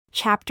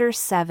Chapter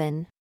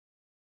 7.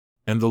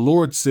 And the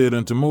Lord said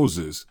unto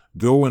Moses,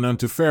 Go in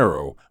unto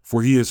Pharaoh,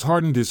 for he has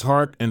hardened his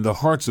heart and the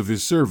hearts of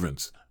his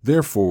servants.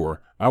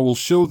 Therefore I will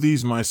show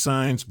these my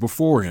signs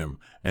before him,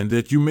 and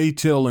that you may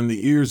tell in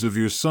the ears of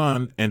your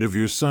son and of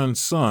your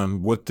son's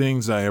son what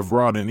things I have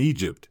wrought in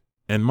Egypt,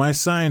 and my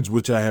signs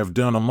which I have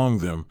done among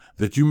them,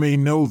 that you may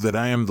know that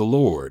I am the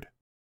Lord.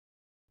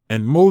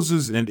 And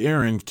Moses and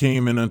Aaron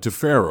came in unto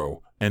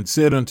Pharaoh, and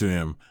said unto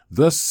him,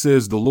 Thus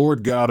says the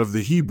Lord God of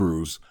the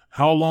Hebrews,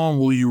 How long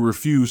will you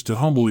refuse to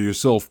humble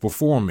yourself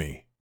before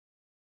me?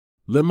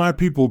 Let my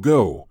people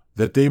go,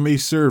 that they may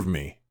serve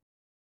me.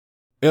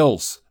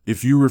 Else,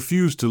 if you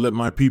refuse to let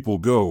my people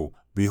go,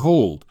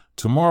 behold,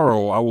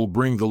 tomorrow I will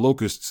bring the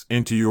locusts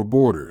into your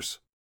borders.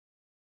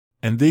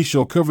 And they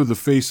shall cover the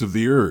face of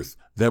the earth,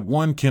 that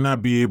one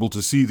cannot be able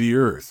to see the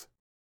earth.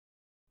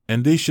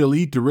 And they shall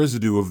eat the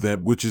residue of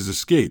that which is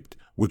escaped,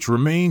 which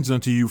remains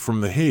unto you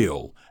from the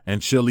hail,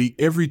 and shall eat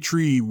every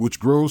tree which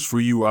grows for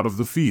you out of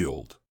the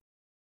field.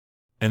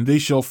 And they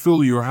shall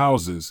fill your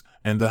houses,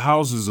 and the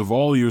houses of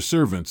all your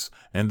servants,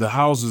 and the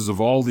houses of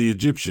all the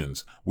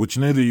Egyptians, which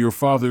neither your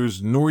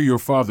fathers nor your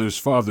fathers'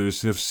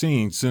 fathers have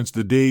seen since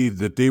the day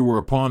that they were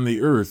upon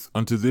the earth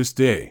unto this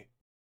day.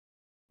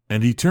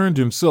 And he turned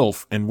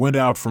himself and went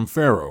out from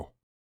Pharaoh.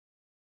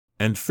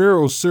 And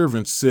Pharaoh's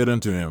servants said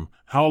unto him,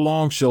 How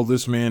long shall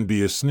this man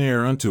be a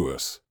snare unto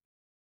us?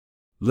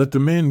 Let the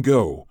men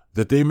go,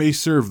 that they may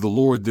serve the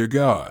Lord their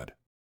God.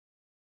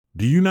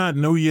 Do you not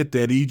know yet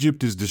that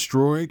Egypt is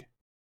destroyed?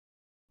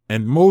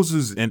 And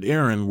Moses and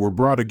Aaron were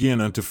brought again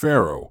unto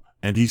Pharaoh,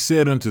 and he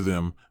said unto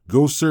them,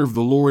 Go serve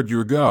the Lord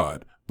your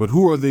God, but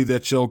who are they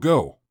that shall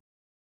go?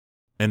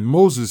 And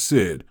Moses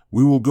said,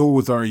 We will go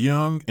with our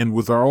young and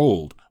with our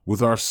old,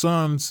 with our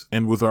sons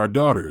and with our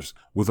daughters,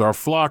 with our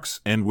flocks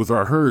and with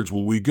our herds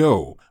will we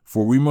go,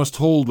 for we must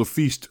hold a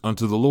feast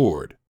unto the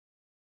Lord.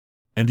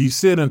 And he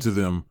said unto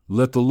them,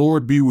 Let the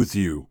Lord be with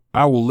you,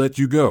 I will let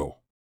you go.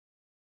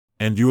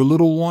 And your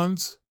little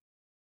ones?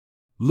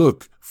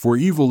 Look, for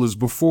evil is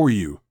before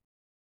you.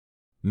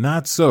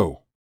 Not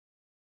so.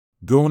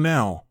 Go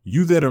now,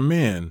 you that are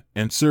men,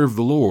 and serve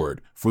the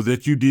Lord, for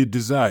that you did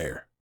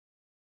desire.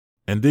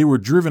 And they were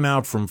driven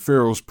out from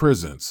Pharaoh's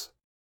presence.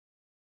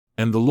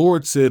 And the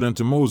Lord said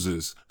unto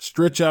Moses,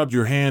 Stretch out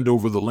your hand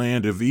over the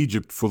land of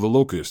Egypt for the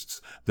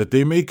locusts, that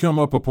they may come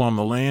up upon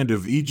the land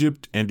of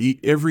Egypt and eat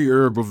every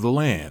herb of the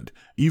land,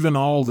 even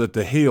all that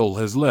the hail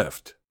has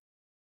left.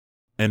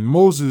 And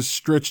Moses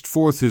stretched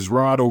forth his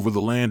rod over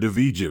the land of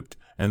Egypt,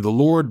 and the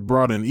Lord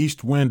brought an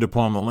east wind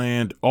upon the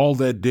land all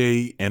that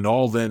day and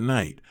all that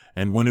night,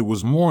 and when it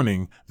was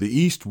morning, the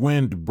east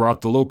wind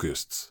brought the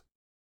locusts.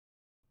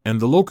 And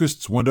the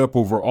locusts went up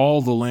over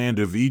all the land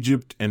of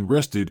Egypt and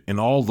rested in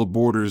all the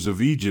borders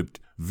of Egypt,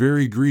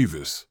 very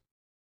grievous.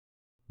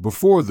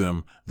 Before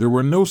them there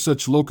were no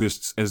such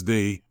locusts as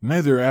they,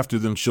 neither after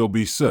them shall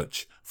be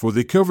such, for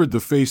they covered the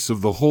face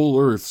of the whole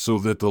earth so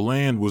that the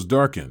land was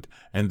darkened,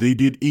 and they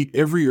did eat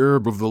every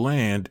herb of the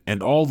land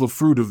and all the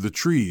fruit of the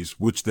trees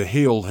which the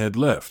hail had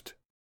left.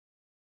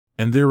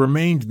 And there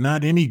remained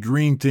not any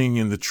green thing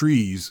in the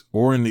trees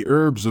or in the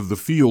herbs of the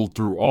field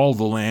through all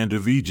the land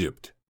of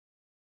Egypt.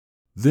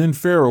 Then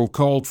Pharaoh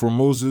called for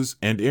Moses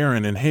and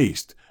Aaron in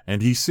haste,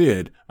 and he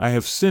said, I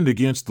have sinned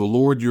against the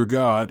Lord your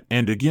God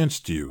and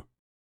against you.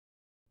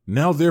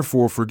 Now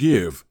therefore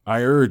forgive,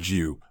 I urge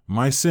you,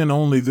 my sin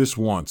only this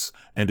once,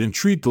 and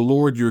entreat the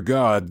Lord your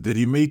God that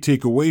he may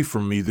take away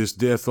from me this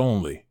death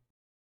only.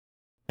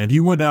 And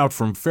he went out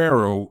from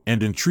Pharaoh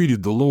and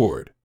entreated the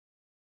Lord.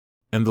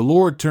 And the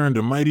Lord turned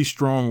a mighty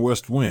strong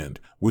west wind,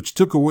 which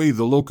took away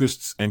the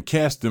locusts and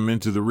cast them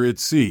into the Red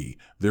Sea.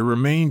 There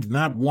remained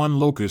not one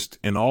locust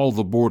in all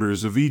the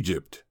borders of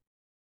Egypt.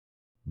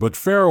 But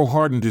Pharaoh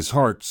hardened his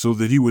heart so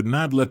that he would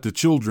not let the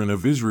children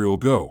of Israel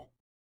go.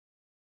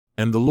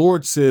 And the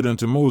Lord said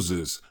unto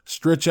Moses,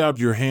 Stretch out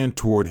your hand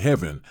toward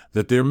heaven,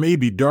 that there may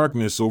be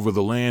darkness over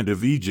the land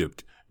of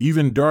Egypt,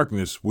 even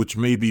darkness which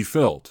may be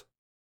felt.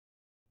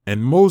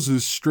 And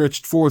Moses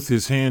stretched forth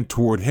his hand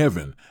toward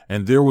heaven,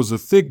 and there was a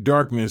thick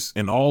darkness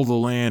in all the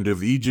land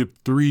of Egypt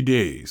 3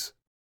 days.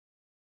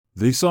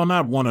 They saw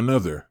not one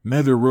another,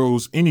 neither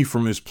rose any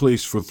from his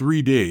place for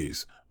 3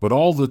 days, but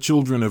all the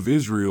children of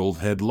Israel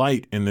had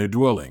light in their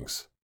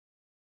dwellings.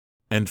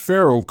 And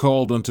Pharaoh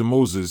called unto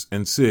Moses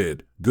and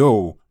said,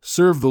 Go,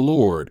 serve the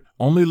Lord,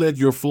 only let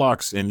your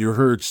flocks and your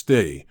herds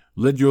stay,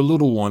 let your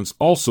little ones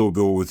also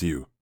go with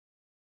you.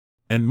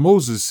 And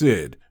Moses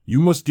said, You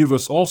must give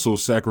us also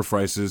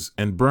sacrifices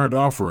and burnt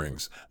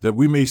offerings, that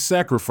we may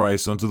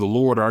sacrifice unto the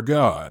Lord our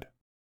God.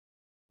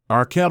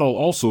 Our cattle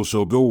also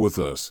shall go with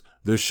us,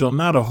 there shall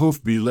not a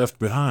hoof be left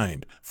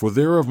behind, for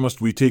thereof must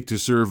we take to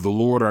serve the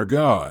Lord our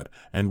God,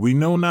 and we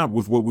know not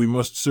with what we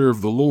must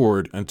serve the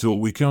Lord until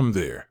we come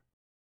there.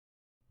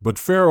 But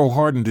Pharaoh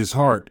hardened his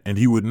heart, and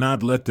he would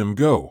not let them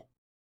go.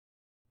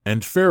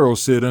 And Pharaoh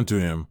said unto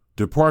him,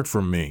 Depart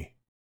from me.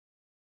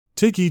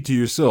 Take heed to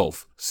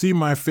yourself, see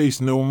my face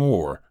no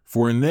more,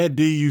 for in that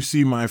day you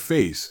see my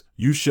face,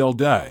 you shall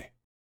die.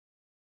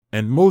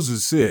 And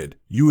Moses said,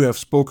 You have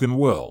spoken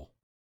well.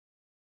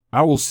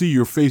 I will see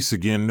your face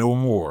again no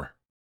more.